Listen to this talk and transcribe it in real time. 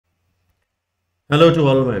Hello to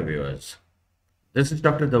all my viewers. This is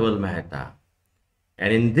Dr. Dhaval Maheta,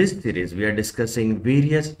 and in this series, we are discussing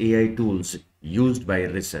various AI tools used by a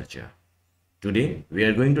researcher. Today, we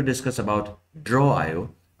are going to discuss about Draw.io,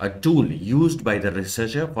 a tool used by the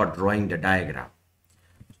researcher for drawing the diagram.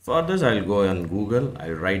 For this, I'll go on Google,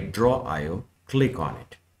 I'll write Draw.io, click on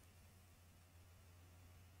it.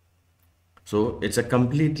 So it's a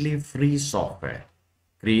completely free software.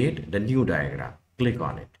 Create the new diagram, click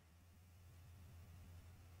on it.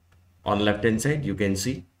 On left hand side, you can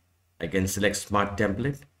see I can select Smart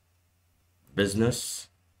Template, Business,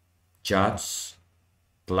 Charts,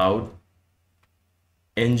 Cloud,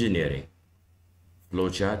 Engineering,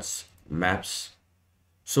 Flowcharts, Maps.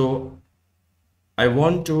 So I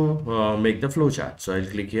want to make the flowchart. So I'll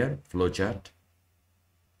click here, Flowchart.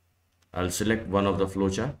 I'll select one of the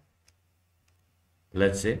flowchart.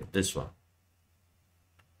 Let's say this one.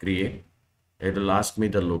 Create. It will ask me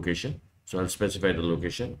the location. So I'll specify the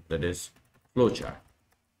location, that is flowchart.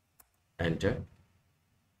 Enter.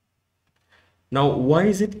 Now, why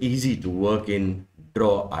is it easy to work in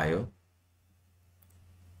Draw.io?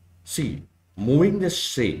 See, moving the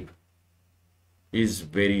shape is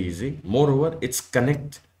very easy. Moreover, it's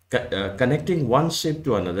connecting one shape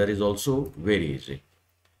to another is also very easy.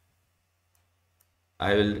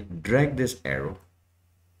 I will drag this arrow,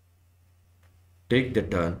 take the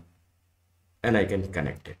turn, and I can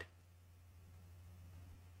connect it.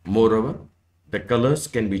 Moreover, the colors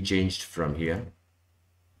can be changed from here.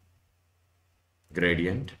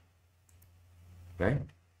 Gradient, right?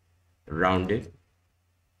 Rounded,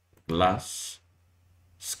 glass,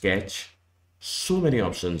 sketch. So many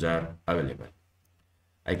options are available.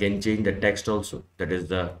 I can change the text also, that is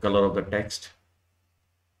the color of the text.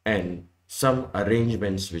 And some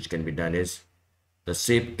arrangements which can be done is the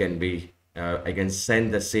shape can be, I can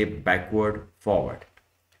send the shape backward, forward.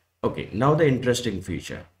 Okay, now the interesting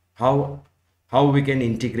feature, how we can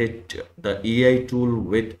integrate the AI tool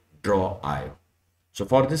with Draw.io. So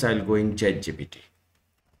for this, I'll go in ChatGPT.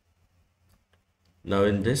 Now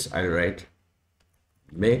in this, I'll write,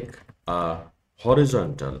 make a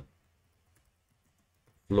horizontal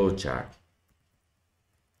flowchart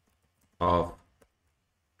of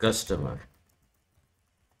customer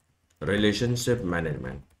relationship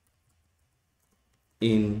management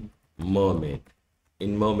in mermaid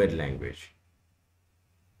language.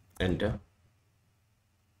 Enter.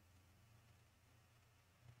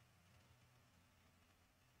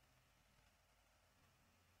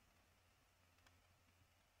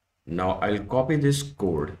 Now I'll copy this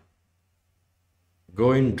code,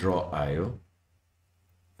 go in Draw.io.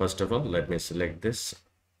 First of all, let me select this.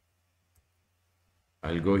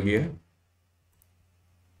 I'll go here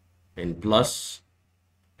in plus,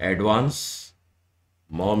 advanced,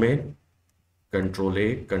 mermaid, Control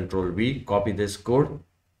A, Control V, copy this code,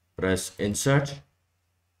 press insert,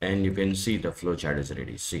 and you can see the flowchart is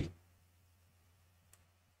ready. See,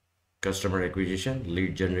 customer acquisition,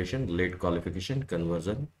 lead generation, lead qualification,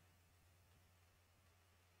 conversion.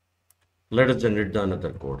 Let us generate the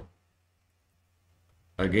another code.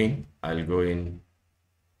 Again, I'll go in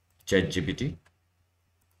ChatGPT,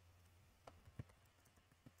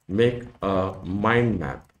 make a mind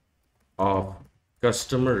map of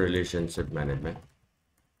customer relationship management.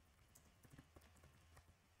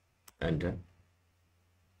 Enter.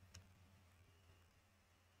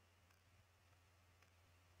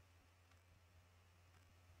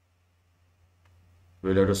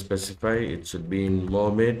 We'll have to specify it should be in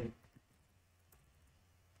mermaid.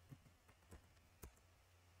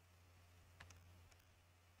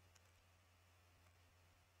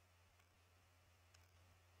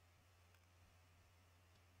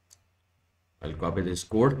 I'll copy this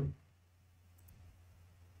code.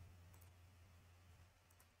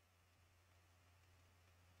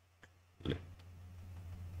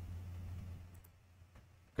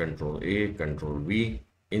 Control A, Control V,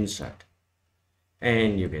 insert.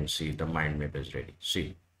 And you can see the mind map is ready.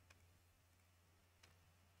 See.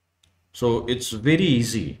 So it's very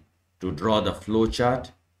easy to draw the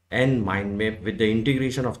flowchart and mind map with the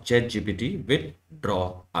integration of ChatGPT with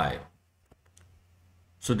Draw.io.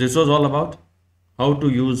 So this was all about how to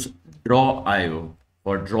use Draw.io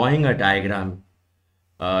for drawing a diagram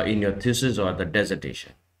in your thesis or the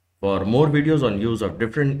dissertation. For more videos on use of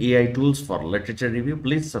different AI tools for literature review,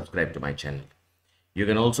 please subscribe to my channel. You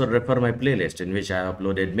can also refer my playlist in which I have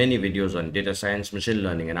uploaded many videos on data science, machine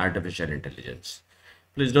learning, and artificial intelligence.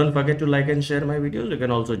 Please don't forget to like and share my videos. You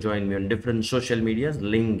can also join me on different social medias,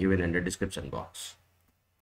 link given in the description box.